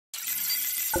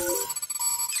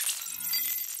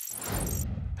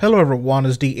Hello everyone,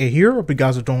 it's DA here. Hope you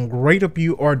guys are doing great. Hope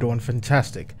you are doing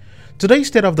fantastic. Today's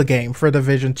state of the game for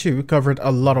Division 2 covered a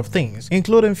lot of things,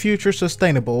 including future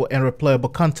sustainable and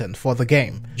replayable content for the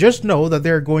game. Just know that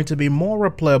there are going to be more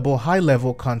replayable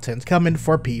high-level content coming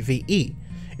for PvE.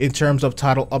 In terms of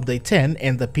Title Update 10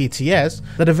 and the PTS,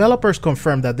 the developers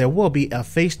confirmed that there will be a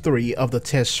Phase 3 of the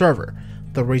test server.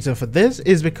 The reason for this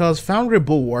is because Foundry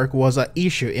Bulwark was an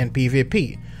issue in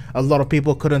PvP. A lot of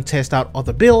people couldn't test out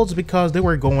other builds because they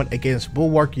were going against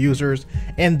Bulwark users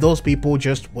and those people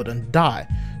just wouldn't die.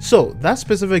 So that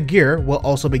specific gear will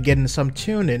also be getting some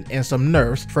tuning and some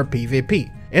nerfs for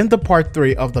PvP. And the Part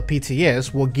 3 of the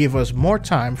PTS will give us more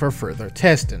time for further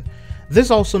testing. This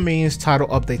also means Title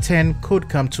Update 10 could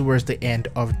come towards the end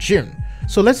of June.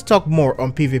 So let's talk more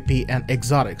on PvP and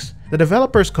exotics. The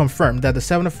developers confirmed that the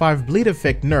 75 bleed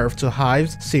effect nerf to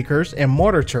Hives, Seekers, and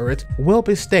Mortar Turret will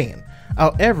be staying.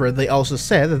 However, they also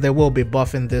said that they will be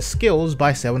buffing these skills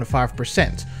by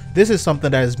 75%. This is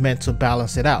something that is meant to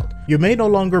balance it out. You may no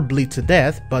longer bleed to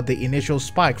death, but the initial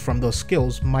spike from those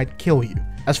skills might kill you.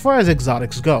 As far as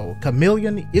exotics go,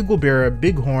 Chameleon, Eaglebearer,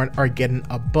 Bighorn are getting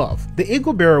a buff. The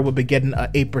Eaglebearer will be getting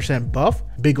an 8% buff,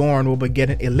 Bighorn will be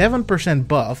getting 11%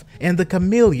 buff, and the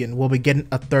Chameleon will be getting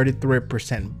a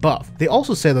 33% buff. They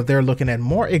also said that they're looking at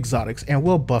more exotics and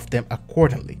will buff them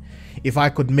accordingly. If I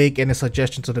could make any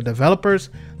suggestion to the developers,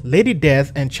 Lady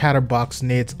Death and Chatterbox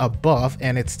needs a buff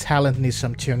and its talent needs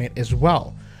some tuning as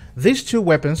well. These two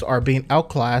weapons are being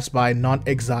outclassed by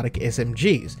non-exotic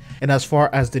SMGs, and as far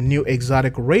as the new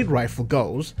exotic raid rifle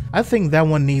goes, I think that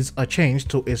one needs a change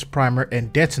to its primer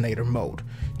and detonator mode.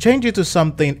 Change it to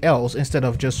something else instead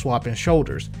of just swapping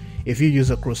shoulders. If you use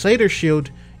a Crusader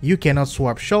shield, you cannot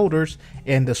swap shoulders,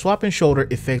 and the swapping shoulder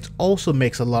effect also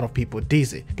makes a lot of people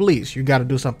dizzy. Please, you gotta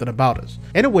do something about it.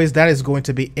 Anyways, that is going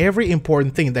to be every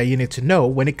important thing that you need to know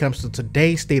when it comes to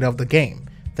today's state of the game.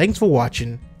 Thanks for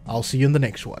watching. I'll see you in the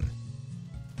next one.